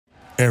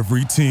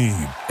Every team,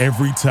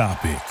 every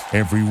topic,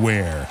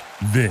 everywhere.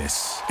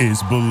 This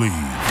is Believe.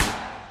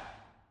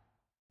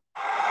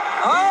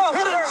 Oh,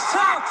 hit it,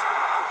 stop!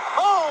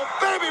 Oh,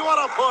 baby, what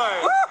a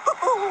play!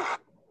 Woo-hoo-hoo.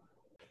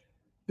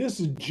 This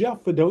is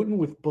Jeff Fedotin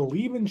with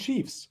Believe in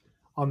Chiefs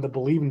on the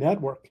Believe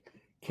Network,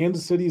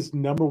 Kansas City's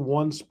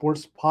 #1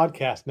 sports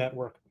podcast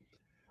network.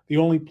 The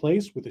only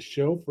place with a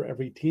show for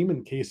every team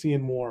in KC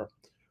and more.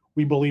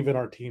 We believe in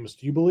our teams.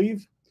 Do you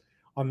believe?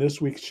 On this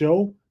week's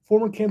show,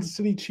 former Kansas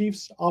City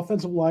Chiefs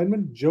offensive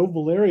lineman Joe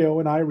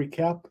Valerio and I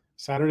recap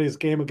Saturday's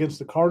game against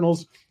the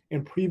Cardinals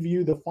and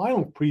preview the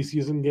final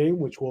preseason game,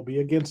 which will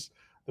be against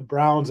the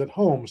Browns at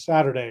home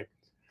Saturday.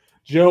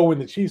 Joe, when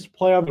the Chiefs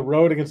play on the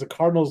road against the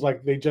Cardinals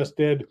like they just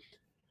did,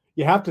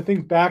 you have to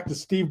think back to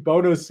Steve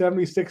Bono's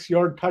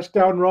 76-yard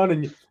touchdown run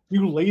and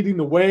you leading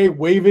the way,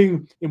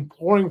 waving,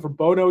 imploring for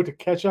Bono to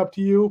catch up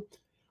to you.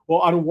 Well,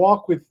 on a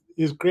walk with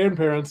his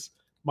grandparents,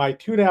 my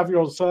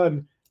 2.5-year-old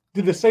son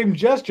did the same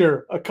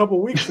gesture a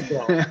couple weeks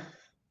ago.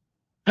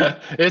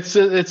 It's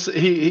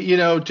he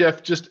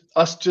Jeff,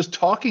 just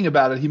talking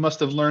about it, he must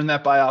have learned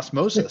that by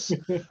osmosis,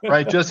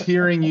 right? Just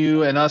hearing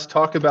you and us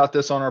talk about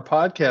this on our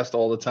podcast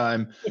all the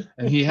time,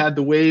 and he had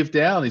to wave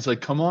down. He's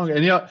like, "Come on!"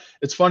 And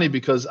it's funny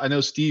because I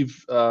know Steve,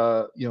 he's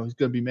going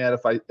to be mad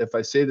if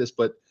I say this,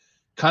 but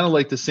kind of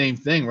like the same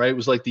thing, right? It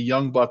was like the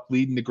young buck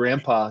leading the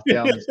grandpa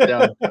down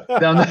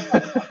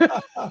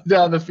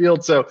the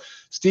field. So,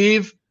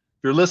 Steve,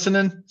 if you're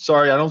listening,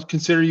 sorry, I don't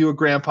consider you a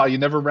grandpa. You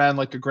never ran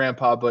like a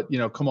grandpa, but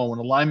come on, when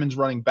a lineman's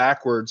running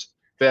backwards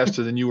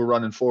faster than you were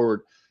running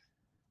forward,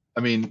 I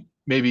mean,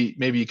 maybe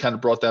you kind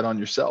of brought that on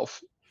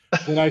yourself.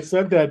 When I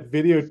sent that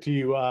video to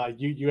you,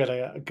 you had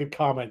a good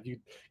comment.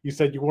 You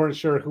said you weren't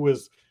sure who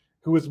was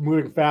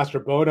moving faster,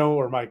 Bono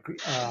or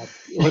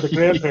or the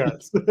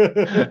grandparents.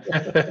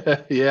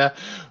 Yeah,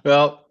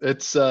 well,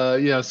 it's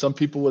some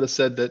people would have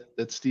said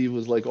that Steve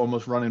was like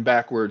almost running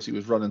backwards. He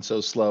was running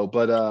so slow,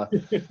 but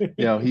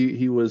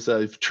he was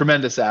a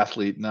tremendous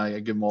athlete, and I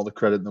give him all the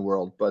credit in the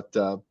world. But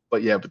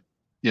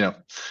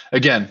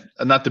again,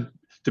 not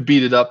to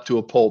beat it up to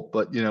a pulp,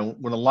 but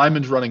when a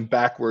lineman's running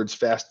backwards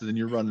faster than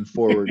you're running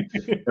forward,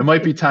 it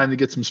might be time to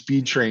get some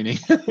speed training.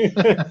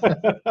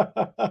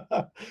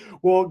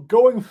 Well,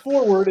 going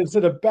forward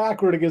instead of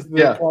backward against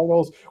the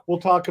Cardinals, we'll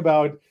talk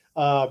about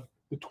the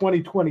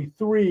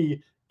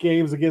 2023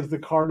 games against the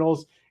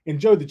Cardinals. And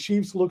Joe, the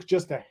Chiefs looked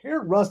just a hair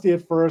rusty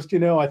at first.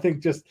 I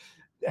think just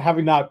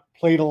having not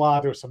played a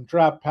lot, there were some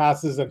drop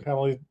passes and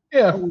penalties.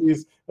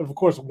 And of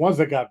course, ones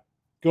that got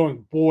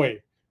going,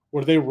 boy,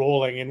 were they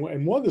rolling.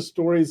 And one of the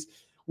stories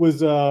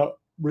was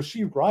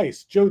Rashee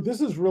Rice. Joe,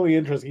 this is really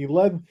interesting. He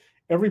led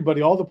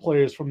everybody, all the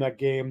players from that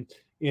game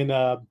in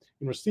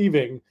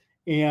receiving.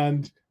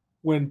 And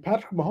when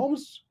Patrick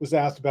Mahomes was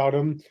asked about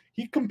him,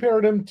 he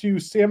compared him to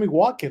Sammy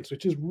Watkins,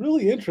 which is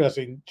really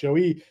interesting. Joe,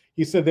 he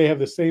said they have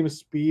the same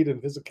speed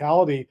and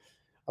physicality.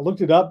 I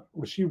looked it up.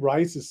 Rashee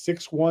Rice is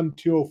 6'1",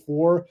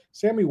 204.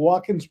 Sammy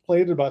Watkins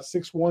played at about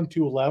 6'1",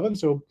 211.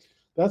 So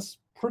that's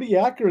pretty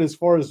accurate as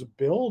far as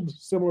build,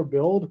 similar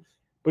build.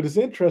 But it's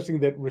interesting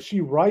that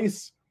Rashee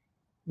Rice,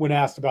 when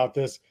asked about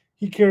this,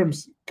 he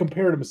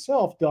compared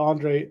himself to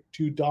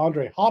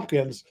DeAndre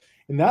Hopkins.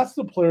 And that's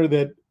the player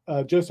that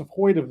Joseph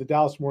Hoyt of the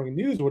Dallas Morning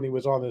News, when he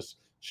was on this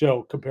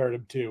show, compared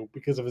him to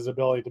because of his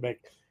ability to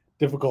make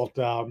difficult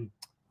throws.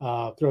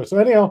 So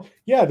anyhow,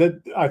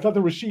 I thought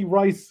the Rashee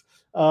Rice,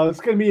 it's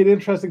going to be an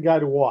interesting guy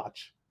to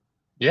watch.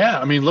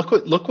 Yeah, I mean, look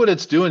what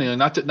it's doing, and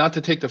not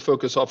to take the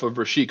focus off of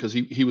Rashee because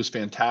he was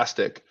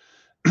fantastic,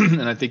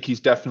 and I think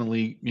he's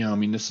definitely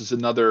this is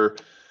another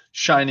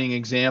shining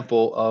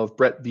example of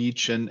Brett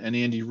Veach and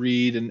Andy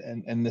Reid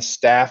and the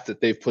staff that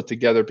they've put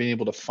together, being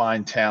able to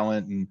find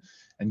talent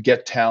and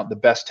get talent, the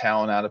best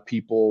talent out of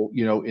people,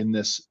 in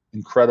this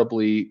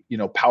incredibly,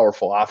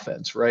 powerful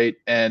offense, right?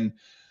 And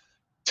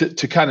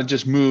to kind of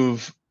just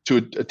move to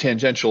a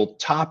tangential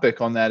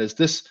topic on that is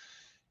this,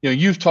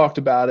 you've talked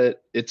about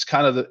it. It's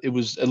kind of it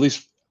was at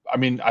least, I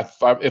mean,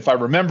 if I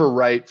remember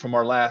right from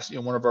our last,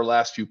 one of our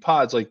last few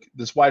pods, like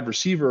this wide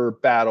receiver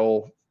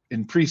battle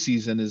in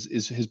preseason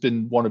has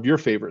been one of your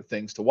favorite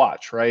things to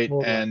watch, right?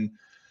 Okay.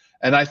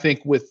 And I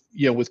think with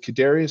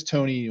Kadarius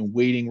Toney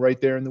waiting right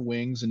there in the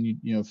wings, and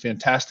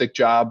fantastic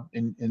job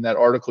in that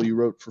article you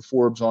wrote for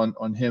Forbes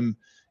on him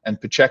and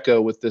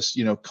Pacheco with this,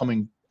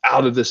 coming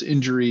out of this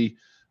injury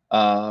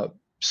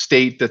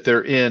state that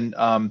they're in,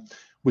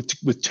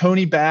 with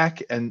Toney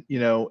back and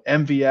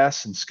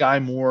MVS and Sky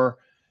Moore,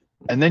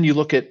 and then you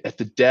look at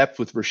the depth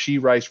with Rashee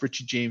Rice,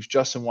 Richie James,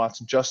 Justin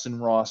Watson, Justin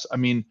Ross. I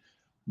mean,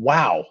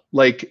 wow!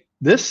 Like,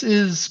 this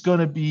is going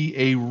to be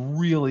a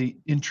really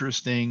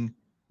interesting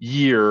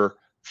year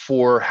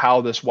for how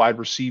this wide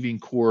receiving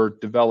core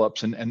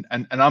develops, and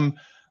I'm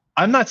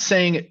not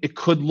saying it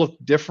could look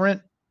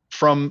different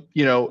from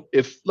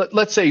if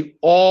let's say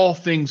all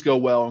things go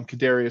well and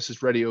Kadarius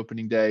is ready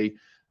opening day,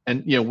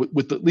 and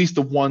with at least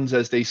the ones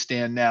as they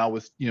stand now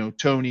with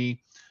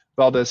Toney,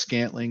 Valdez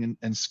Scantling,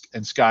 and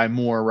Sky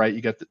Moore, right? You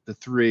got the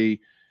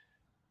three.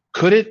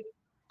 Could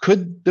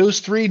could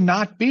those three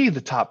not be the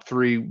top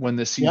three when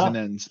the season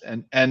ends?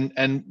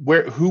 And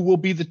who will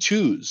be the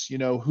twos?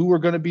 Who are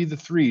going to be the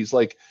threes?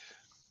 Like,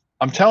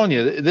 I'm telling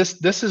you,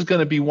 this is going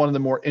to be one of the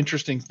more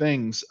interesting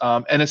things.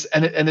 And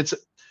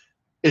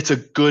it's a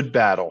good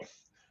battle,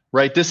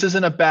 right? This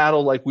isn't a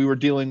battle like we were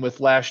dealing with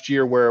last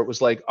year where it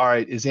was like, all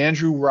right, is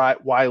Andrew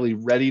Wiley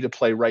ready to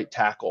play right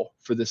tackle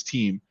for this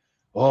team?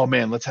 Oh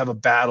man, let's have a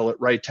battle at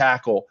right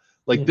tackle.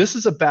 Like, this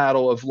is a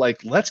battle of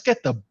like, let's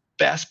get the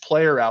best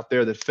player out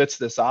there that fits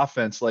this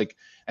offense. Like,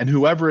 and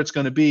whoever it's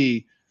going to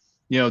be,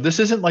 this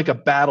isn't like a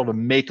battle to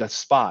make a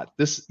spot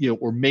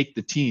or make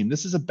the team.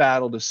 This is a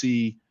battle to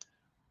see,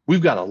 we've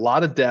got a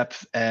lot of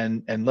depth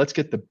and let's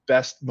get the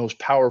best, most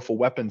powerful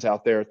weapons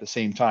out there at the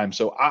same time.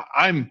 So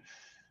I'm,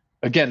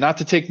 again, not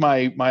to take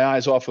my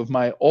eyes off of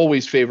my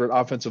always favorite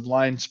offensive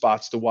line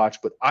spots to watch,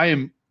 but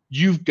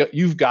you've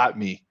got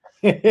me.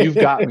 You've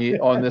got me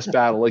on this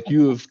battle. Like,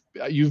 you've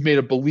made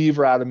a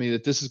believer out of me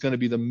that this is going to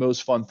be the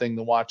most fun thing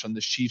to watch on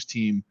this Chiefs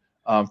team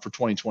for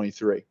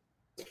 2023.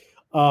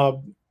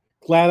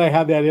 Glad I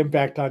had that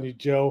impact on you,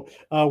 Joe.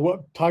 We're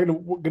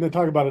going to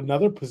talk about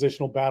another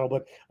positional battle,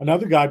 but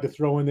another guy to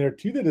throw in there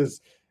too that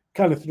is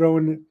kind of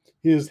throwing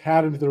his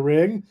hat into the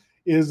ring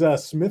is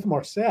Smith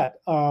Marset.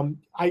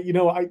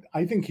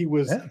 I think he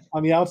was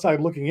on the outside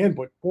looking in,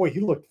 but boy,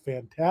 he looked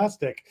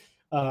fantastic.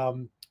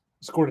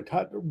 Scored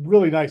a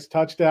really nice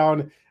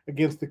touchdown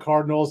against the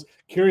Cardinals.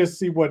 Curious to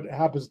see what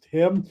happens to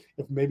him,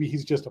 if maybe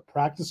he's just a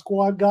practice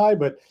squad guy.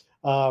 But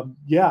so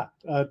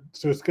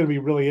it's going to be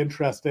really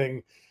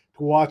interesting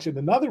to watch. And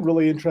another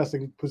really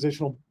interesting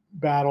positional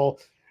battle,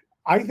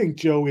 I think,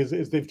 Joe, is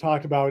they've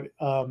talked about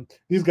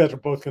these guys are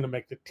both going to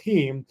make the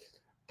team,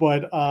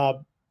 but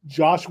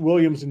Josh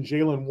Williams and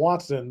Jalen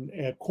Watson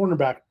at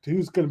cornerback,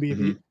 who's going to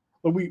be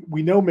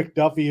we know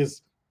McDuffie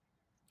is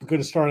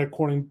going to start at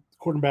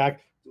cornerback.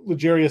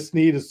 L'Jarius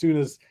Sneed, as soon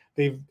as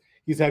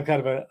he's had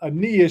kind of a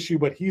knee issue,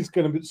 but he's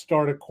going to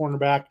start at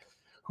cornerback.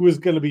 Who is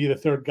going to be the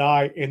third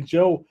guy? And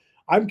Joe,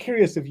 I'm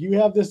curious if you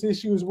have this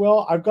issue as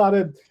well. I've got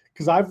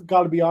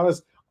to be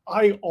honest.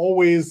 I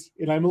always,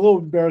 and I'm a little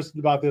embarrassed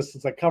about this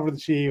since I cover the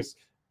Chiefs,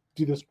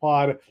 do this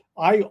pod.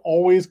 I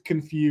always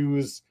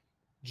confuse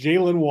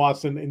Jalen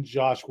Watson and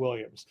Josh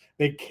Williams.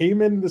 They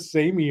came in the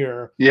same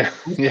year.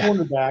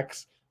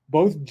 Cornerbacks,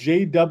 both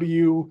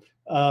JW.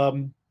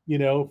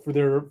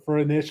 For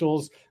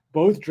initials,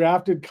 both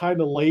drafted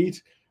kind of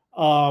late.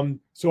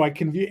 So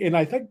and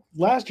I think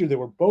last year they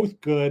were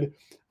both good.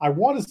 I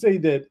want to say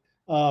that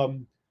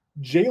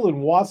Jalen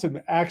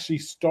Watson actually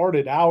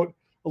started out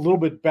a little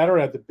bit better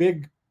at the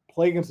big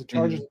play against the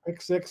Chargers,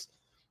 pick six,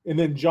 and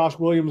then Josh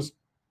Williams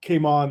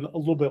came on a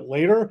little bit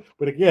later.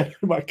 But again,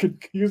 am I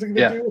confusing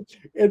the two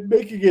and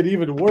making it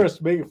even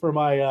worse? Make it for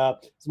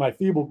my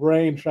feeble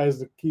brain tries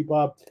to keep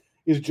up.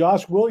 Is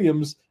Josh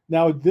Williams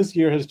now this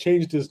year has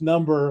changed his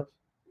number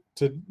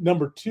to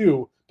number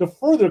 2 to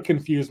further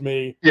confuse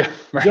me? Yeah.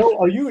 Right.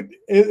 Joe,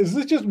 is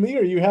this just me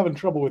or are you having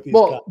trouble with these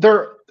guys?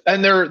 Their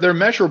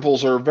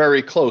measurables are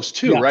very close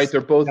too, right?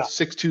 They're both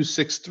 6'2",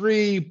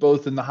 6'3",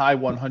 both in the high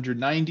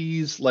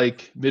 190s,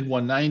 like mid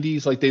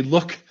 190s. Like, they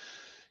look,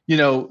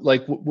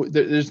 like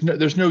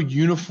there's no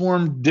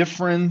uniform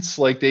difference.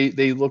 Like,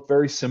 they look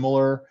very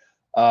similar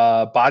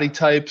body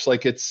types.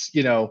 Like, it's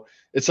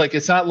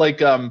not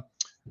like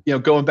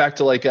going back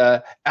to like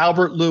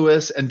Albert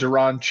Lewis and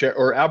Deron Cherry,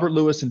 or Albert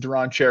Lewis and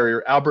Deron Cherry,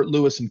 or Albert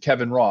Lewis and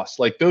Kevin Ross.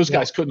 Like, those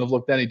guys couldn't have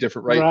looked any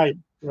different, right?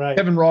 Right.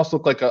 Kevin Ross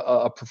looked like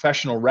a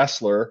professional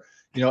wrestler.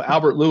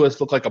 Albert Lewis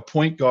looked like a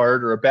point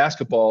guard or a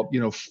basketball,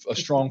 a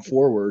strong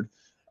forward,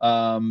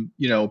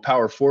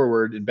 power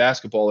forward in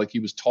basketball. Like, he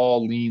was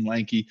tall, lean,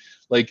 lanky.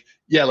 Like,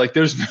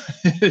 there's,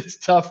 it's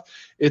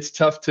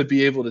tough to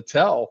be able to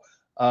tell.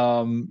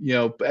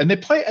 And they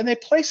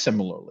play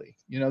similarly.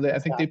 I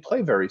think they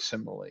play very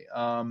similarly.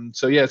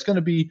 It's going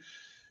to be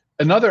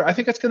another. I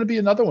think it's going to be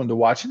another one to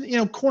watch. And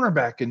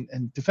cornerback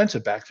and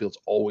defensive backfield's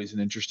always an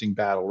interesting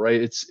battle,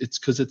 right? It's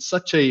because it's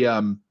such a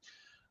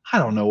I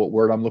don't know what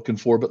word I'm looking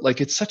for, but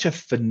like, it's such a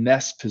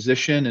finesse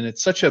position and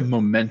it's such a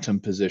momentum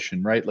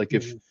position, right? Like,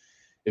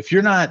 if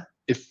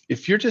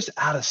you're just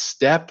out of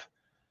step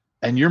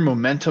and your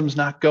momentum's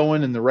not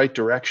going in the right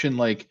direction,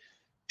 like,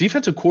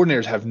 defensive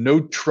coordinators have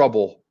no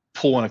trouble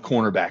pulling a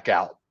cornerback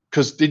out,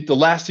 because the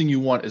last thing you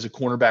want is a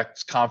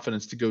cornerback's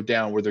confidence to go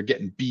down where they're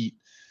getting beat.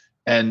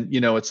 And,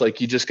 it's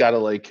like, you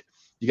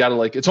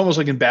gotta it's almost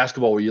like in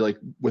basketball where you, like,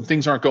 when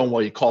things aren't going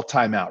well, you call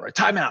timeout, right?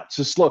 Timeout.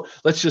 So slow.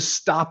 Let's just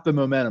stop the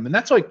momentum. And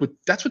that's what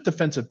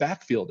defensive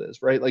backfield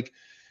is, right? Like,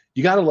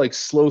 you got to, like,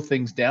 slow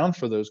things down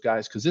for those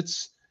guys, because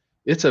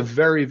it's a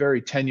very,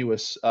 very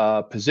tenuous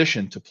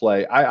position to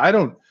play. I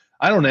don't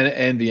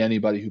envy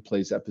anybody who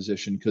plays that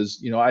position,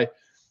 because,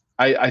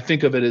 I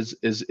think of it as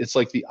it's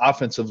like the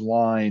offensive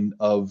line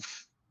of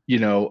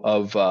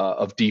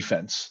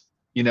defense,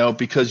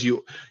 because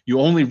you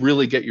only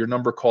really get your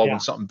number called when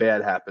something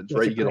bad happens,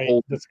 right? You get a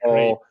hold of the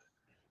ball,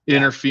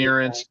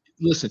 interference.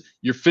 Listen,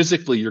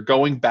 you're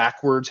going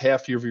backwards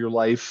half of your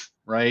life,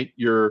 right?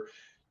 You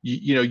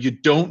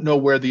don't know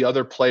where the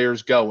other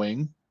player's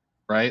going.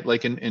 right?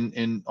 Like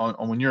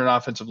when you're an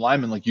offensive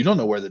lineman, like you don't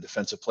know where the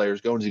defensive player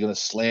is going. Is he going to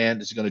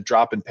slant? Is he going to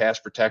drop in pass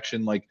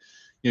protection? Like,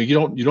 you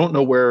don't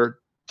know where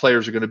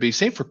players are going to be.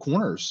 Same for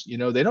corners.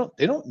 They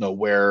don't know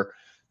where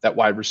that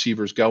wide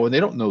receivers go, and they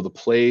don't know the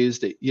plays.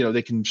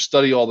 They can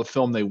study all the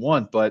film they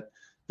want, but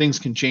things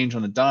can change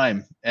on a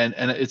dime. And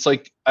it's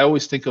like I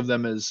always think of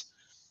them as,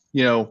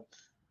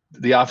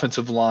 the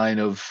offensive line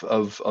of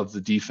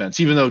the defense.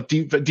 Even though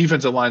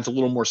defensive line is a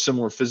little more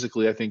similar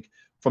physically, I think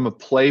from a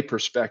play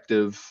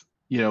perspective,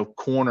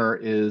 corner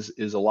is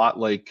a lot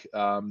like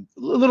a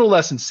little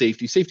less in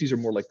safety. Safeties are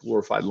more like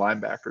glorified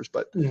linebackers,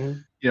 but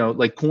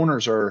like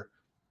corners.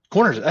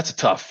 That's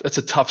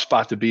a tough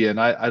spot to be in.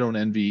 I don't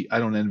envy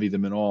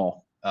them at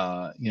all.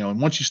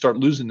 And once you start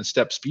losing the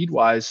step speed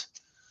wise,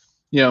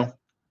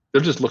 they're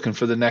just looking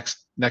for the next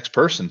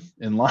person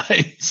in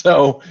line.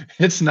 So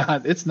it's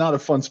not a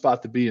fun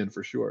spot to be in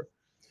for sure.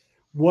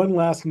 One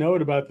last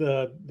note about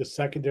the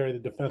secondary, the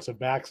defensive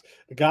backs.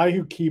 The guy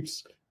who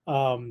keeps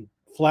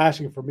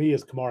flashing for me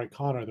is Kamari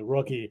Connor, the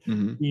rookie.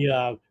 Mm-hmm.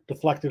 He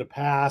deflected a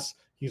pass.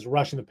 He's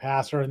rushing the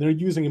passer, and they're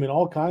using him in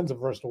all kinds of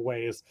versatile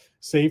ways,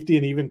 safety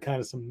and even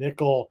kind of some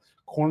nickel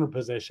corner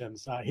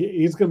positions.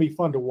 He's going to be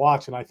fun to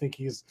watch, and I think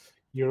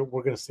we're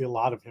going to see a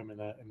lot of him in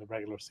the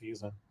regular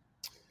season.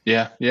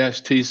 Yeah,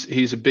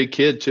 he's a big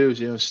kid too.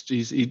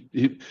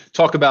 He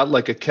talk about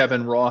like a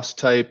Kevin Ross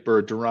type or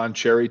a Deron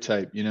Cherry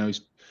type.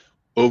 He's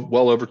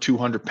well over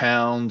 200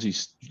 pounds.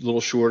 He's a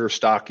little shorter,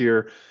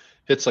 stockier,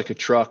 hits like a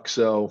truck.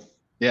 So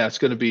yeah, it's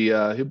going to be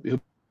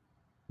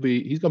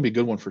he's going to be a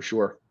good one for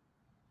sure.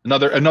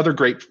 Another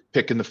great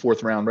pick in the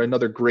 4th round, right?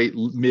 Another great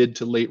mid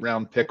to late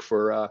round pick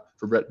for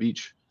Brett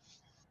Beach.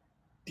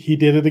 He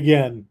did it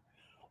again.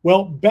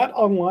 Well, Bet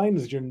Online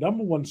is your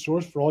number one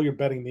source for all your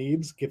betting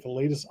needs. Get the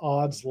latest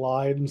odds,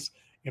 lines,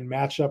 and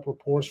matchup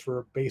reports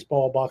for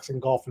baseball, boxing,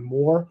 golf, and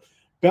more.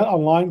 Bet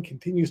Online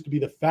continues to be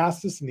the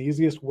fastest and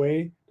easiest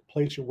way to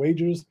place your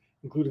wagers,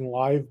 including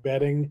live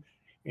betting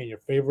and your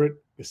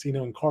favorite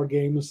casino and card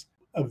games.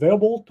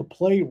 Available to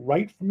play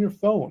right from your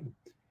phone.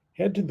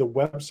 Head to the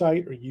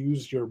website or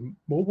use your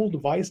mobile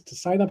device to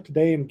sign up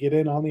today and get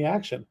in on the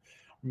action.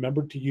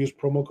 Remember to use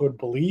promo code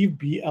BELIEVE,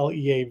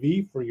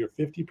 BLEAV, for your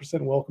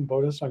 50% welcome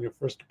bonus on your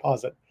first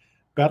deposit.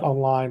 Bet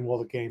online while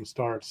the game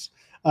starts.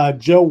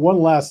 Joe, one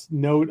last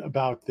note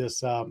about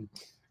this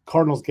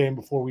Cardinals game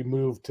before we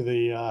move to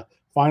the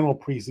final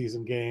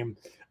preseason game.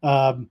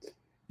 I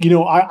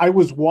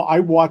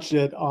watched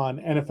it on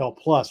NFL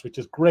Plus, which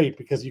is great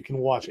because you can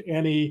watch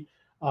any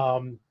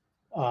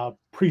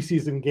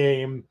preseason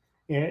game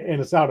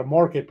and it's out of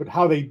market. But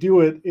how they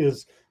do it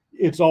is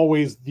it's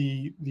always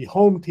the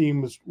home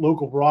team's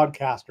local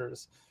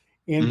broadcasters.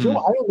 And Joe,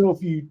 I don't know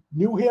if you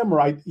knew him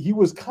or he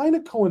was kind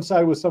of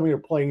coincided with some of your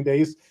playing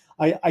days.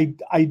 I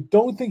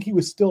don't think he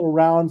was still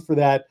around for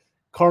that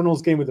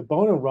Cardinals game with the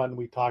Bono run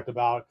we talked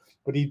about,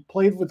 but he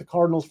played with the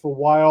Cardinals for a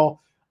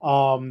while.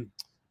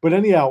 But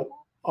anyhow,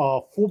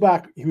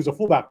 he was a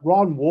fullback.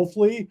 Ron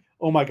Wolfley.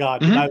 Oh my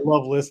God, I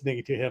love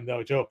listening to him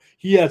though, Joe.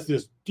 He has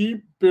this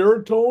deep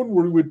baritone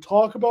where he would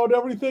talk about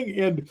everything,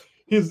 and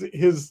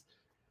his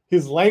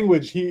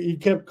language. He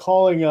kept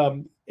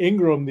calling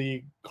Ingram,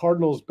 the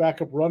Cardinals'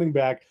 backup running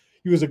back.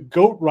 He was a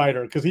goat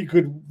rider because he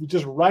could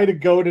just ride a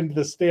goat into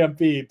the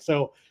stampede.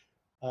 So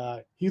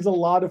he's a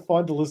lot of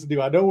fun to listen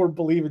to. I know we're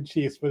believing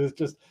Chiefs, but it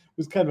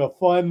was kind of a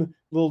fun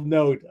little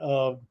note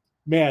of,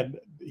 man,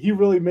 he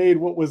really made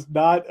what was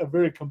not a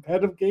very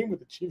competitive game with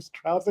the Chiefs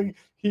trouncing.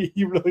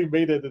 He really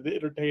made it an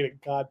entertaining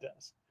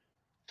contest.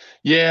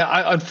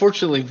 Yeah,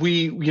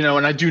 unfortunately,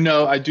 and I do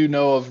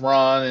know of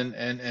Ron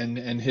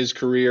and his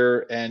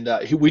career, and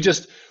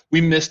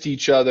we missed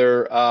each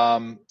other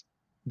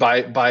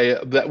by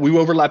that. We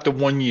overlapped to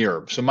 1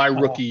 year. So my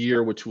rookie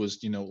year, which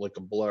was like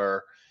a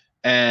blur,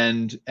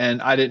 and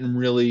I didn't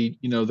really,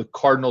 the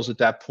Cardinals at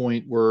that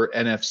point were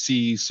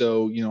NFC,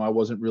 so I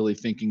wasn't really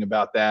thinking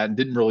about that and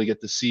didn't really get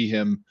to see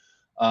him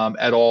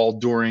at all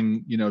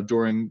during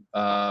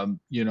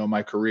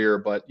my career.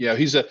 But yeah,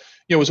 he's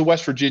was a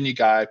West Virginia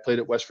guy, played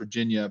at West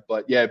Virginia,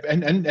 but yeah,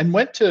 and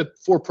went to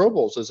 4 Pro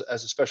Bowls as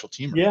a special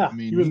teamer. Yeah, I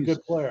mean, he was a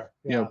good player.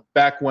 Yeah.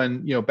 Back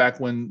when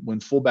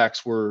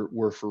fullbacks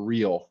were for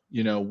real,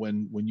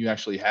 when you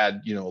actually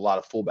had a lot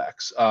of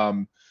fullbacks.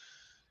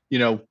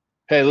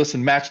 Hey,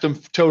 listen, matched them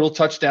total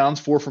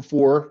touchdowns 4 for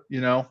 4.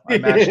 I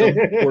matched them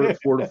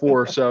 4 to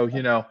 4. So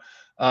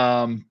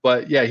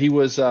but yeah, he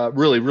was a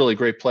really, really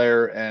great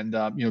player, and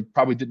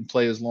probably didn't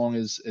play as long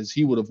as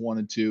he would have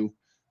wanted to.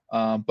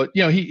 But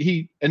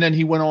he and then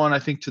he went on, I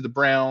think, to the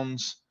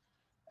Browns,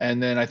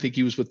 and then I think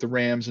he was with the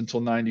Rams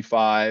until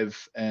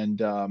 '95.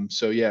 And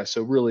so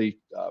really,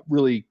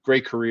 really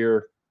great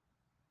career,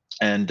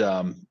 and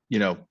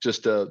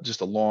just a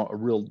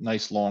real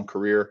nice long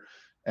career.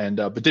 And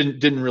but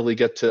didn't really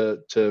get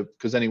to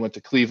because then he went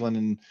to Cleveland,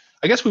 and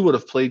I guess we would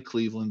have played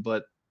Cleveland,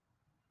 but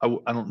I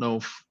don't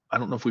know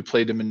if we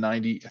played him in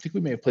 90. I think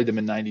we may have played him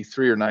in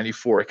 93 or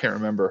 94. I can't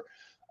remember.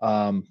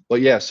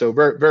 But yeah, so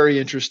very, very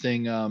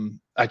interesting.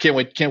 I can't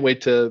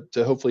wait to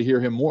hopefully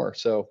hear him more.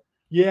 So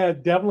yeah,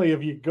 definitely.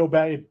 If you go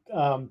back,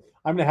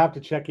 I'm going to have to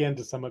check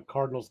into some of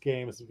Cardinals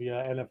games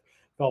via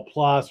NFL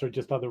Plus or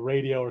just on the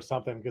radio or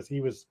something, because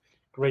he was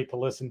great to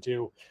listen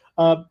to.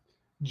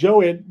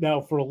 Joe,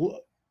 now for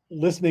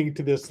listening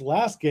to this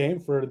last game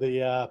for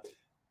the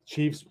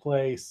Chiefs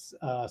play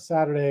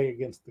Saturday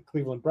against the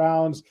Cleveland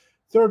Browns,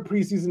 third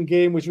preseason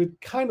game, which would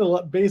kind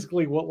of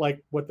basically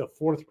what the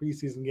fourth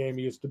preseason game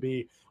used to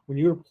be when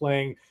you were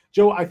playing.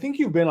 Joe, I think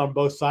you've been on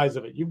both sides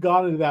of it. You've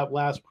gone into that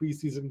last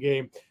preseason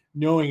game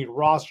knowing your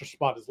roster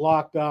spot is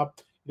locked up.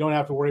 You don't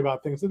have to worry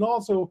about things. And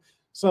also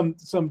some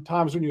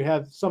times when you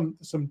had some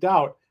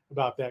doubt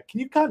about that. Can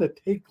you kind of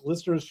take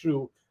listeners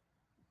through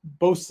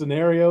both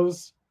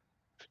scenarios?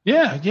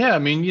 Yeah. I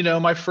mean,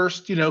 my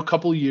first,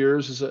 couple of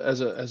years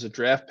as a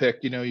draft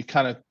pick, you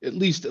kind of, at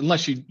least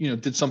unless you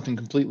did something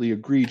completely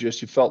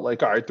egregious, you felt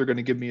like, all right, they're going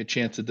to give me a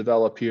chance to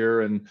develop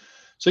here. And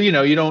so, you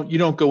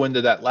don't go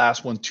into that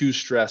last one too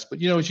stressed.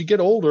 But, as you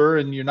get older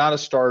and you're not a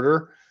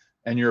starter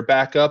and you're a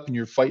backup and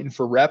you're fighting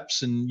for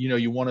reps, and,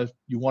 you want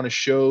to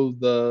show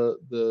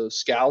the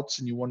scouts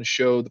and you want to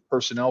show the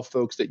personnel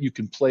folks that you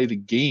can play the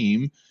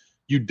game,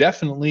 you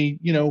definitely,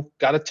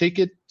 got to take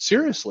it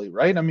seriously,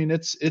 right? I mean,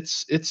 it's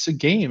a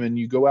game, and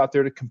you go out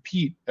there to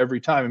compete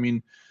every time. I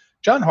mean,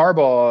 John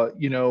Harbaugh,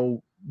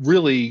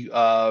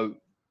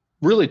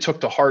 really took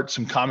to heart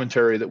some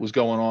commentary that was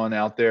going on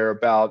out there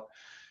about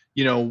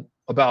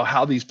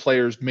how these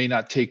players may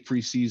not take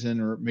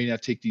preseason or may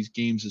not take these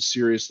games as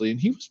seriously,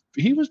 and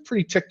he was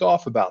pretty ticked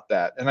off about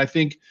that. And I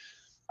think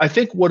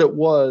what it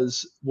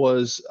was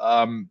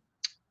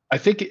I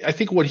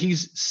think what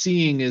he's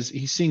seeing is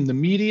he's seeing the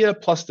media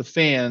plus the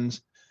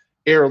fans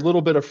air a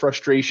little bit of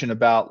frustration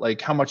about like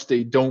how much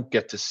they don't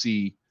get to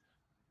see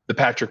the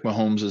Patrick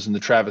Mahomeses and the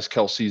Travis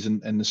Kelce's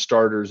and the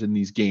starters in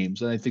these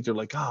games. And I think they're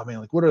like, oh man,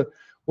 like what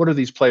are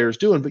these players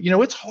doing? But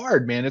it's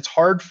hard, man. It's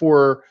hard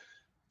for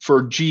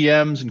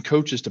GMs and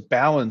coaches to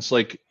balance.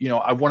 Like,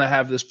 I want to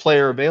have this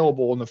player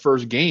available in the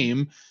first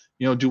game.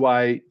 Do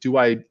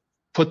I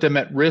put them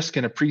at risk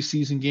in a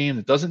preseason game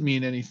that doesn't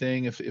mean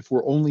anything if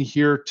we're only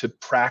here to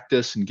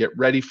practice and get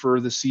ready for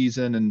the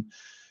season? And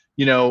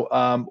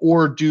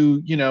or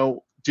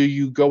do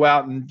you go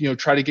out and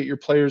try to get your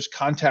players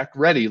contact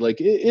ready? Like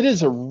it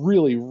is a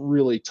really,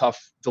 really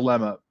tough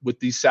dilemma with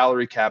these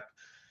salary cap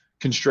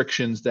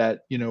constrictions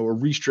that or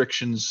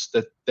restrictions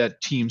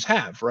that teams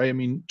have, right? I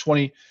mean,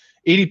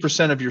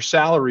 80% of your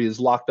salary is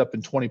locked up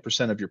in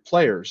 20% of your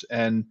players,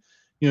 and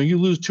you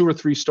lose 2 or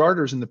 3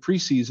 starters in the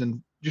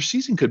preseason, your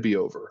season could be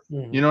over.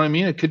 Mm-hmm. You know what I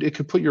mean? It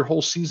could put your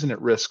whole season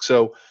at risk.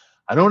 So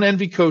I don't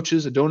envy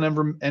coaches. I don't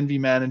ever envy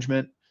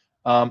management.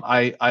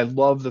 I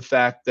love the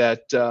fact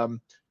that John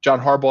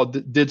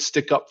Harbaugh did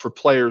stick up for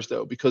players,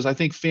 though, because I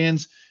think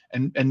fans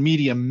and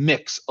media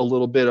mix a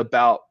little bit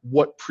about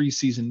what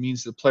preseason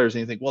means to the players. And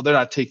you think, well, they're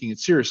not taking it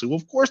seriously. Well,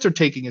 of course they're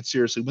taking it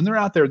seriously. When they're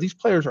out there, these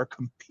players are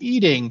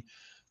competing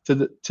to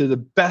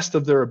the best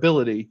of their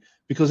ability,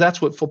 because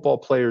that's what football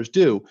players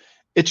do.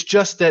 It's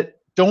just that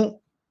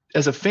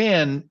as a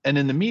fan and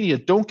in the media,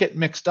 don't get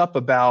mixed up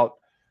about,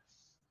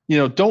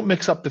 don't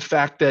mix up the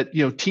fact that,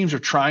 teams are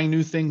trying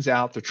new things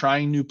out. They're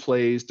trying new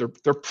plays.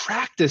 They're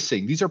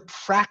practicing. These are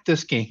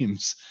practice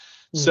games.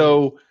 Mm-hmm.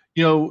 So,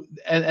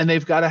 and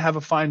they've got to have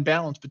a fine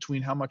balance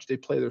between how much they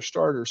play their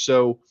starters.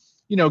 So,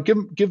 give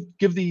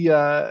the,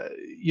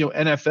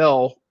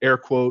 NFL, air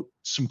quote,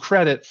 some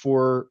credit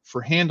for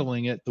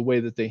handling it the way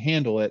that they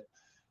handle it.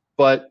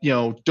 But,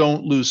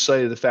 don't lose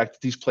sight of the fact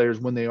that these players,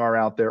 when they are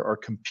out there, are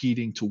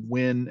competing to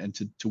win and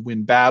to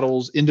win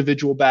battles,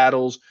 individual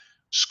battles,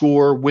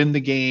 score, win the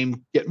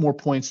game, get more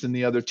points than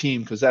the other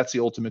team, because that's the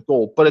ultimate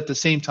goal. But at the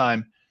same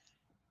time,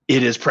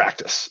 it is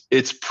practice.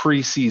 It's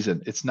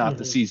preseason. It's not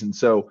the season.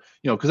 So,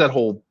 because that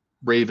whole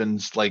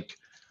Ravens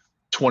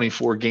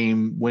 24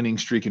 game winning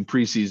streak in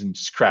preseason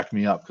just cracked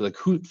me up. Like,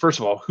 first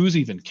of all, who's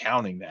even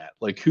counting that?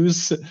 Like, who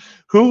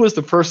was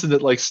the person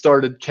that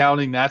started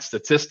counting that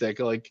statistic?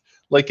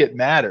 Like it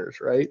matters,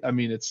 right? I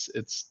mean, it's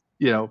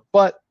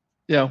but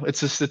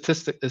it's a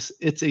statistic.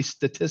 It's a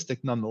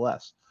statistic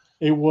nonetheless.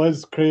 It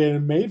was created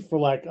and made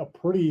for a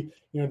pretty,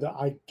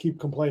 I keep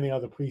complaining how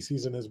the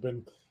preseason has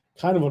been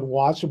kind of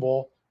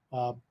unwatchable.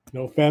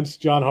 No offense,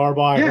 John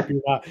Harbaugh. I hope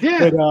you're not.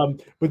 Yeah.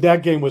 But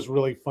that game was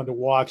really fun to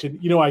watch. And,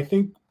 I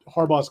think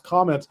Harbaugh's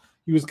comments,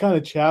 he was kind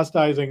of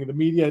chastising the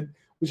media,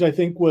 which I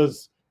think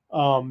was,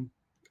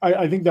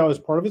 I think that was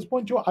part of his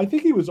point too. I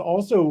think he was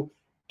also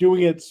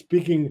doing it,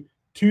 speaking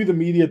to the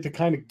media to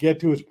kind of get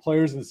to his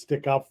players and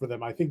stick up for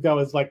them. I think that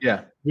was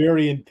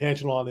very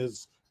intentional on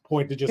his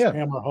point to just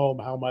hammer home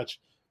how much,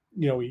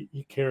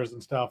 he cares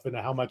and stuff, and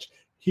how much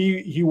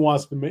he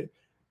wants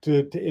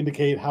to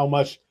indicate how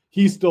much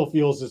he still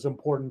feels is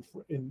important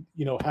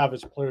have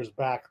his players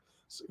back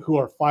who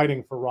are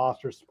fighting for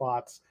roster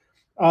spots.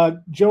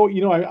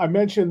 Joe, I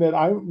mentioned that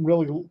I'm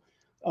really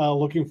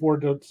looking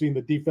forward to seeing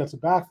the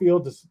defensive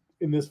backfield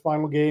in this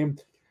final game.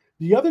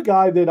 The other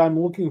guy that I'm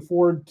looking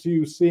forward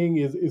to seeing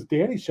is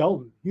Danny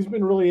Shelton. He's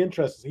been really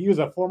interesting. He was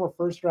a former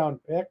first-round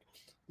pick.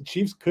 The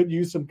Chiefs could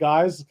use some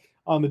guys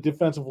on the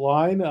defensive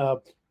line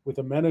with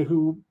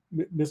Amenahu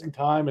missing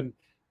time and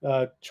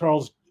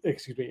Charles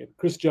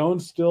Chris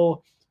Jones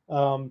still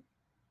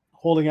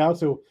holding out.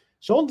 So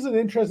Schulten's an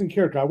interesting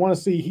character. I want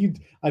to see.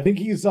 I think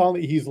he's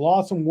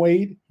lost some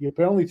weight. He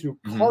apparently through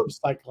carb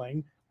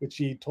cycling, which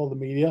he told the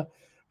media.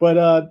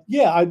 But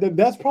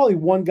that's probably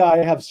one guy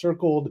I have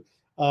circled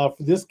for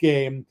this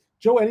game.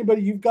 Joe,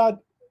 anybody you've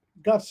got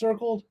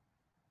circled?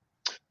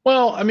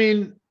 Well, I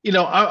mean,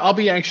 I'll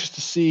be anxious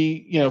to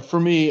see. For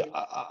me,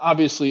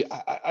 obviously,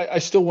 I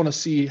still want to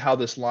see how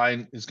this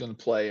line is going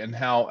to play and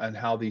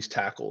how these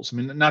tackles. I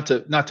mean, not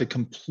to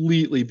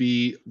completely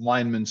be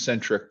lineman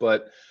centric,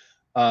 but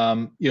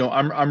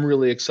I'm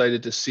really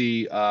excited to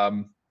see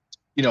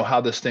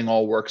how this thing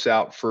all works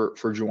out for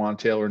Juwan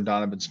Taylor and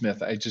Donovan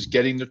Smith. Just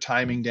getting the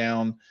timing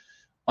down,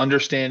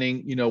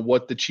 understanding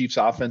what the Chiefs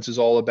offense is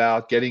all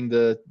about, getting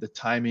the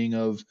timing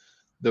of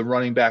the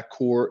running back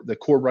core, the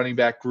core running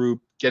back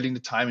group, getting the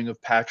timing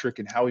of Patrick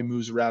and how he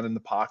moves around in the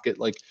pocket.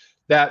 Like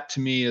that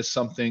to me is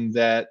something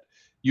that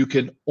you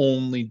can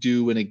only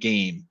do in a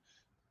game.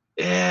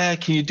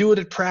 Can you do it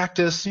at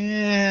practice?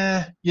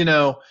 I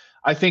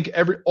think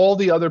all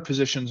the other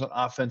positions on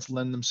offense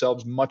lend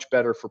themselves much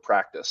better for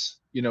practice.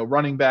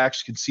 Running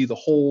backs can see the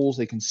holes,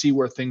 they can see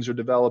where things are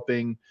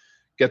developing,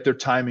 get their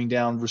timing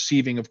down.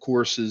 Receiving, of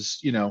course, is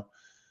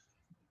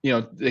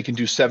they can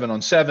do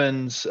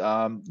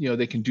 7-on-7s.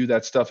 They can do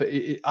that stuff.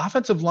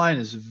 Offensive line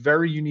is a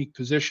very unique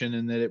position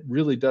in that it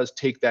really does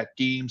take that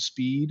game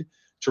speed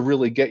to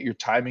really get your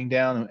timing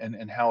down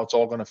and how it's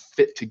all going to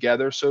fit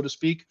together, so to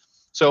speak.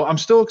 So I'm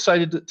still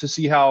excited to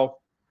see how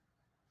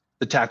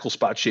the tackle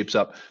spot shapes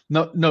up.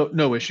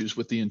 No issues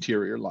with the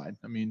interior line.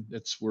 I mean,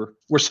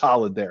 we're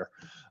solid there.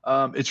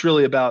 It's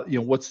really about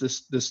what's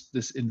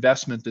this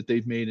investment that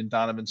they've made in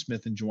Donovan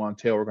Smith and Juwan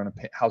Taylor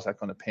how's that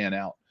going to pan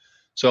out?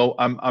 So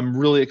I'm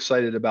really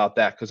excited about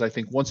that because I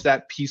think once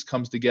that piece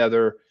comes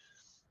together,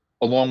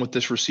 along with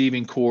this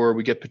receiving core,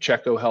 we get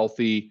Pacheco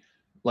healthy,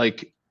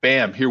 like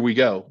bam, here we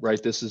go,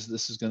 right? This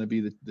is going to be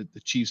the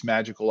Chiefs'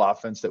 magical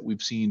offense that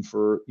we've seen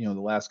for the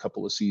last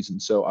couple of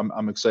seasons. So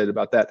I'm excited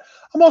about that.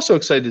 I'm also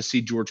excited to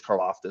see George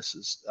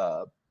Karlaftis's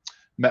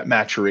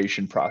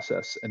maturation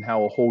process and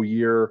how a whole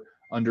year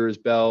under his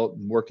belt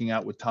and working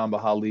out with Tamba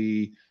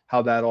Hali,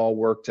 how that all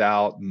worked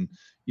out, and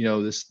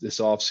this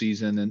off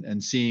season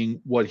and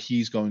seeing what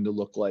he's going to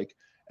look like.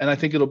 And I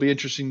think it'll be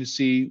interesting to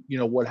see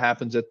what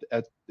happens at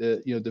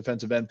the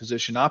defensive end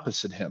position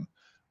opposite him,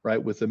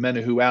 right? With the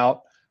Menahu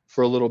out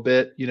for a little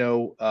bit,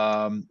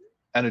 Anaduke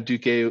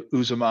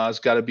Uzomah's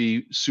got to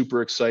be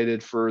super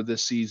excited for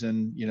this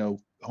season,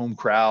 home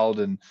crowd,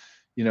 and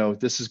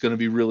this is going to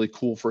be really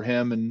cool for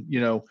him. And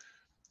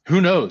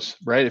who knows,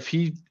 right? If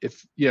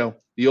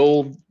the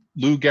old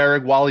Lou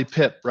Gehrig, Wally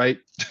Pipp, right?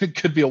 It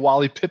could be a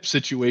Wally Pipp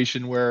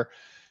situation where,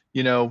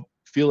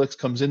 Felix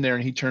comes in there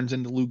and he turns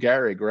into Lou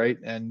Gehrig, right?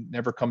 And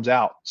never comes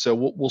out. So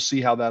we'll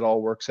see how that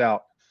all works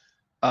out.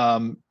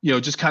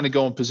 Just kind of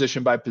going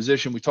position by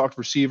position. We talked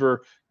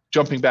receiver,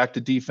 jumping back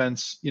to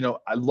defense.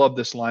 I love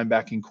this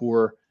linebacking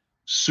core.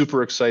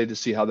 Super excited to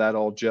see how that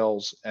all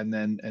gels. And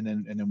then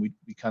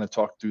we kind of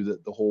talked through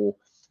the whole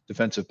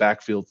defensive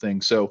backfield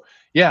thing. So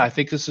yeah, I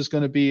think this is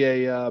going to be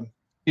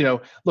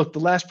look, the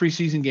last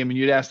preseason game, and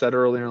you'd asked that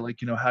earlier, like,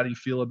 how do you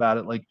feel about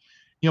it? Like,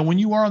 when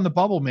you are on the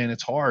bubble, man,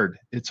 it's hard.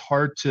 It's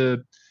hard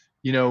to,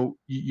 you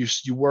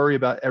worry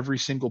about every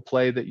single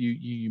play that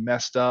you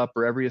messed up,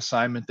 or every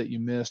assignment that you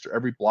missed, or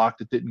every block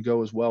that didn't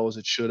go as well as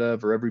it should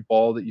have, or every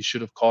ball that you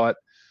should have caught.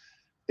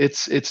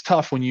 It's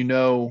tough when and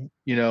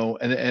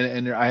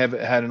I have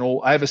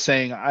a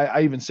saying,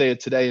 I even say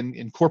it today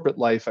in corporate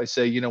life. I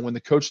say, when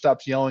the coach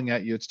stops yelling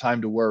at you, it's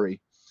time to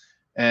worry.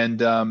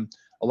 And a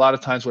lot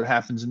of times what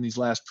happens in these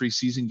last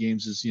preseason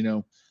games is,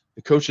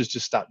 the coaches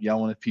just stop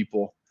yelling at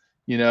people,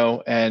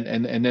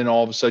 and then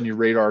all of a sudden your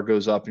radar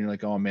goes up and you're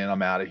like, oh man,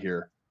 I'm out of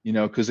here,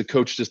 because the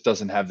coach just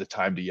doesn't have the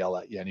time to yell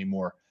at you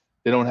anymore.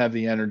 They don't have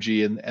the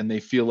energy and they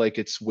feel like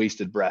it's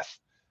wasted breath,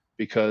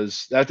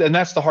 because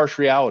that's the harsh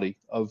reality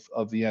of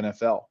the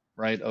NFL,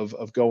 right?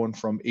 Of going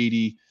from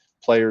 80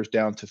 players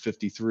down to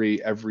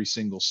 53 every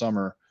single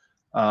summer.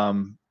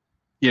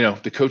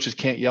 The coaches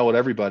can't yell at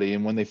everybody.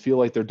 And when they feel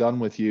like they're done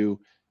with you,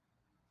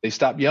 they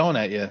stop yelling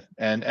at you.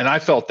 And I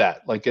felt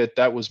that, like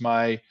that was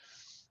my,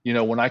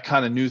 when I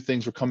kind of knew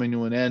things were coming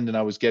to an end and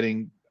I was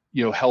getting,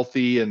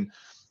 healthy, and,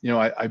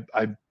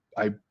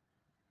 I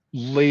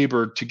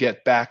labored to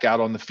get back out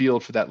on the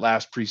field for that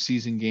last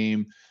preseason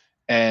game.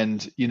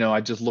 And, I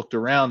just looked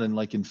around, and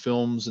like in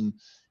films and,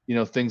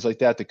 things like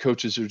that, the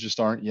coaches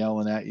aren't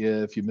yelling at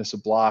you if you miss a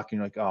block, and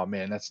you're like, oh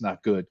man, that's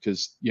not good.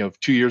 Cause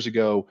 2 years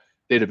ago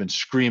they'd have been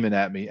screaming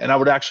at me, and I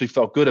would actually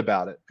felt good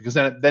about it, because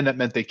then that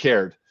meant they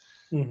cared.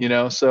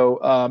 Mm-hmm. So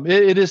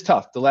it is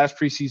tough. The last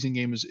preseason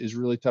game is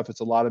really tough.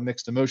 It's a lot of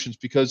mixed emotions,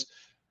 because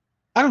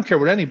I don't care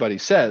what anybody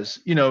says,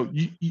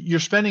 you're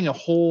spending a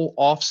whole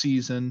off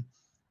season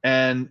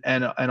and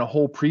a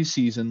whole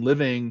preseason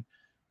living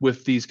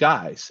with these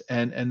guys,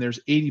 and there's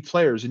 80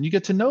 players, and you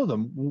get to know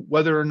them,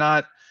 whether or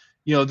not,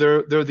 they're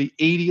the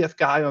 80th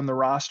guy on the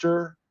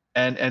roster,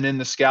 and in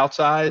the scouts'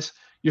 eyes,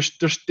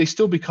 they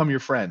still become your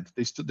friend.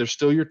 They're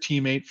still your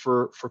teammate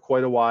for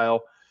quite a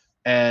while.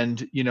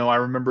 And, I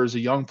remember as a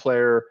young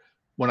player,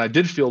 when I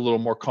did feel a little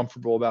more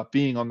comfortable about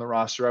being on the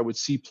roster, I would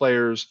see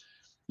players,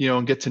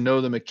 and get to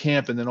know them at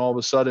camp. And then all of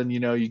a sudden,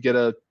 you get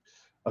a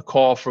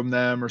call from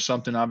them or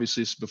something.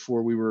 Obviously, it's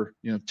before we were,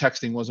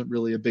 texting wasn't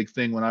really a big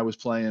thing when I was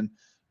playing.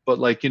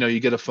 But you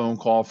get a phone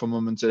call from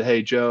them and said,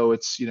 "Hey, Joe,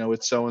 it's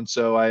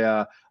so-and-so.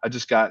 I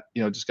just got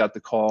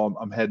the call.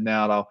 I'm heading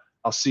out.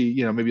 I'll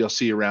see, maybe I'll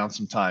see you around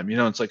sometime."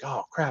 It's like,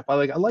 oh crap. I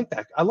like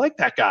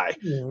that guy.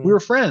 Mm-hmm. We were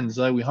friends.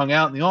 We hung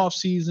out in the off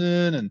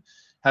season and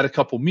had a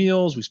couple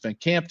meals. We spent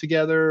camp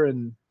together,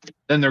 and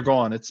then they're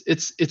gone.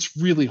 It's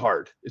really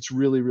hard. It's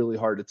really, really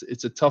hard.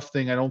 It's a tough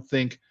thing. I don't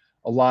think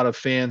a lot of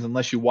fans,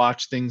 unless you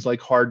watch things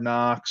like Hard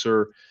Knocks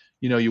or,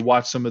 you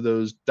watch some of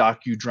those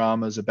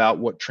docudramas about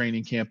what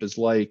training camp is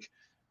like.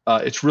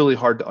 It's really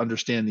hard to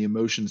understand the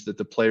emotions that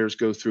the players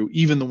go through,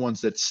 even the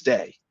ones that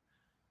stay.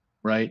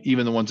 Right?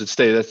 Even the ones that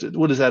stay.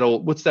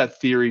 What's that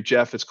theory,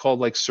 Jeff? It's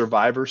called like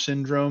survivor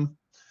syndrome.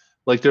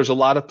 Like there's a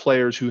lot of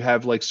players who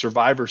have like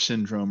survivor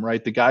syndrome,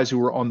 right? The guys who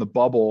were on the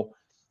bubble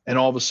and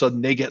all of a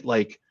sudden they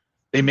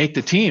make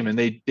the team and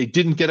they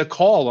didn't get a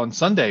call on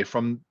Sunday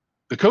from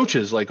the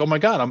coaches. Like, oh my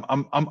God,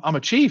 I'm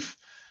a Chief.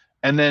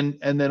 And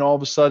then all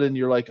of a sudden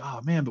you're like, oh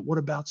man, but what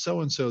about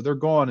so-and-so? They're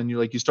gone. And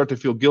you start to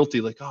feel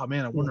guilty. Like, oh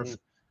man, I wonder if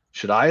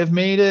should I have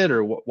made it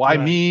or why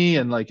me?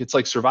 And it's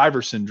like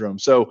survivor syndrome.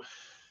 So,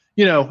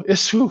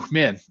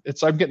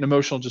 I'm getting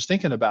emotional just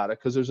thinking about it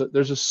because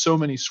there's just so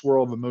many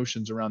swirl of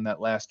emotions around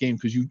that last game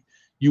because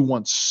you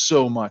want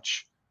so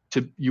much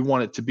you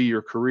want it to be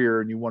your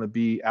career and you want to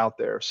be out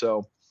there.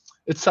 So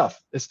it's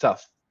tough. It's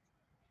tough.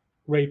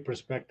 Great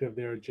perspective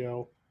there,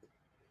 Joe.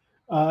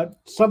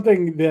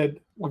 Something that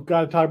we've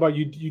got to talk about.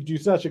 You do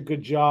such a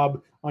good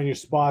job on your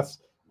spots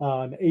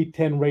on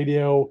 810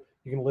 radio.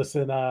 You can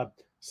listen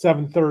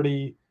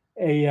 7:30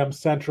 a.m.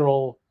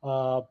 Central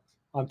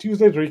on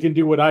Tuesdays, or you can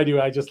do what I do.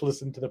 I just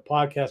listen to the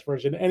podcast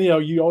version. And,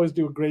 you always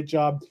do a great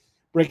job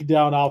breaking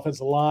down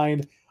offensive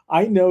line.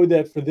 I know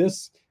that for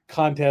this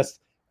contest,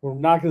 we're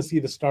not going to see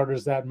the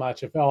starters that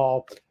much, if at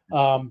all.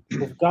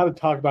 We've got to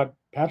talk about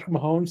Patrick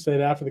Mahomes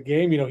said after the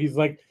game, he's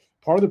like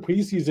part of the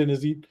preseason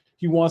is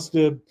he wants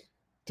to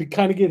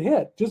kind of get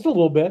hit just a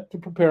little bit to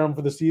prepare him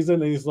for the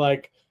season. And he's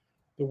like,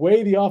 the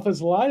way the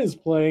offensive line is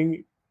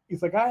playing,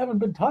 he's like, I haven't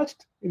been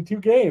touched in 2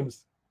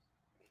 games.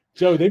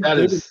 Joe, they've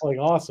been playing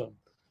awesome.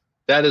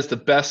 That is the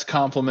best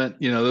compliment.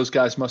 Those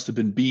guys must have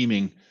been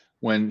beaming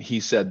when he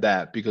said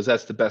that because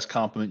that's the best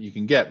compliment you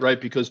can get, right?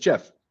 Because,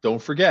 Jeff,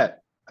 don't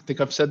forget, I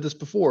think I've said this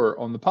before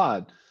on the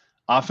pod,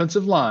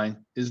 offensive line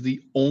is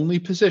the only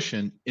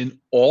position in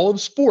all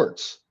of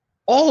sports.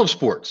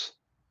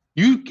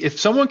 If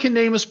someone can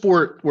name a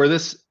sport where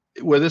this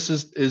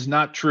is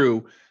not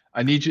true,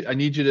 I need you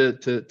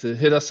to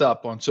hit us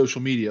up on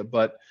social media.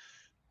 But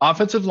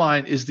offensive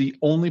line is the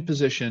only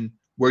position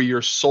where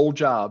your sole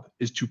job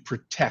is to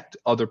protect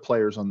other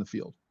players on the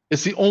field.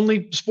 It's the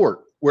only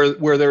sport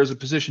where there is a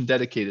position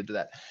dedicated to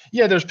that.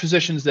 Yeah, there's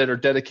positions that are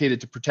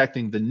dedicated to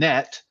protecting the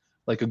net,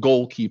 like a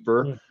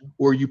goalkeeper,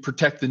 or you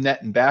protect the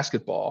net in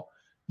basketball.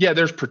 Yeah,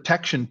 there's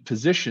protection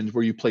positions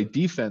where you play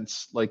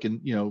defense, like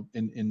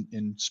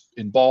in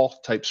ball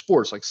type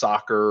sports like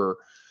soccer,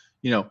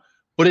 or,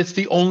 but it's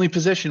the only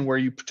position where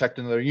you protect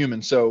another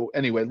human. So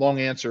anyway, long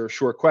answer,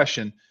 short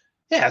question.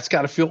 Yeah, it's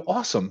got to feel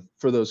awesome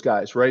for those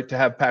guys, right? To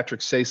have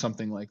Patrick say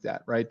something like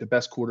that, right? The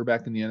best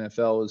quarterback in the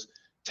NFL is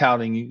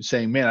touting you,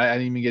 saying, man, I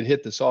didn't even get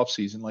hit this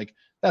offseason. Like,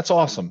 that's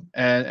awesome.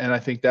 And I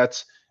think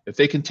that's, if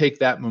they can take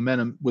that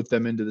momentum with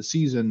them into the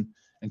season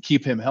and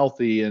keep him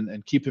healthy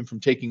and keep him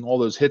from taking all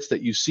those hits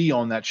that you see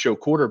on that show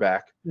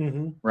quarterback,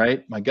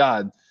 right? My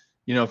God,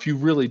 if you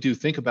really do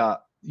think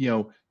about,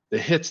 the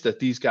hits that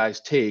these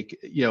guys take,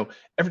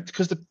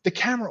 because the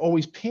camera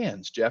always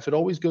pans, Jeff. It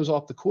always goes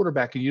off the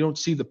quarterback and you don't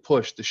see the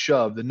push, the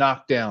shove, the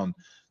knockdown,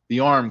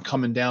 the arm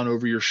coming down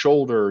over your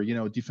shoulder,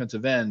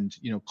 defensive end,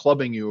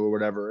 clubbing you or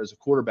whatever as a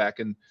quarterback.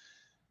 And,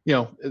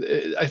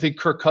 I think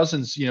Kirk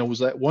Cousins, was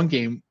that one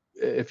game,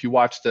 if you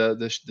watch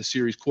the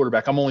series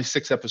quarterback, I'm only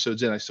 6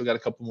 episodes in. I still got a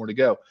couple more to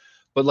go.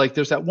 But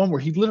there's that one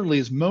where he literally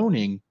is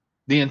moaning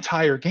the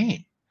entire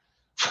game.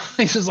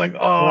 He's just like,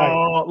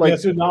 oh, right.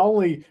 So not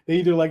only they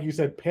either, like you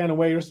said, pan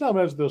away, or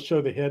sometimes they'll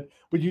show the hit,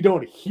 but you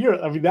don't hear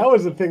it. I mean, that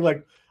was the thing.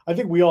 Like, I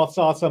think we all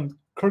saw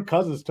Kirk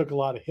Cousins took a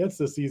lot of hits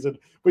this season,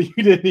 but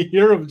you didn't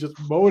hear him just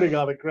moaning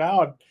on the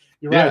ground.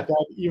 You're right.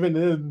 That even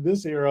in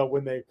this era,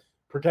 when they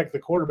protect the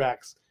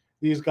quarterbacks,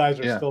 these guys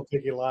are still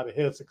taking a lot of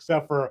hits,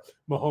 except for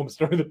Mahomes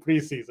during the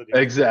preseason.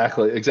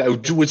 Exactly.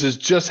 Which is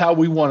just how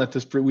we wanted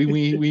this. We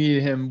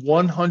need him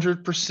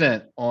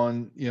 100%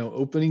 on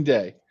opening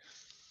day.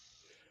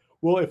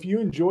 Well, if you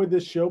enjoyed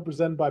this show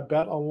presented by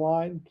Bet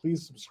Online,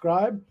 please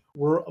subscribe.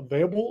 We're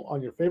available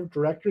on your favorite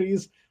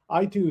directories: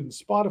 iTunes,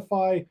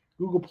 Spotify,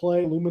 Google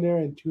Play,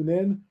 Luminary, and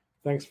TuneIn.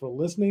 Thanks for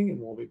listening, and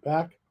we'll be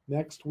back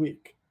next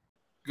week.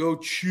 Go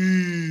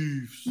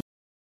Chiefs!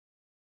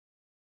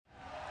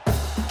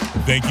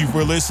 Thank you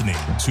for listening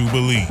to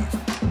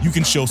Believe. You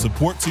can show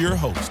support to your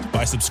host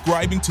by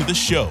subscribing to the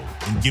show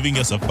and giving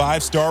us a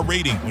 5-star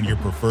rating on your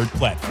preferred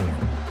platform.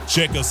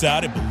 Check us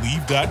out at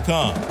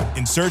Believe.com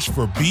and search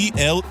for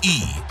BLEAV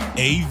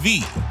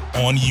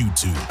on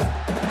YouTube.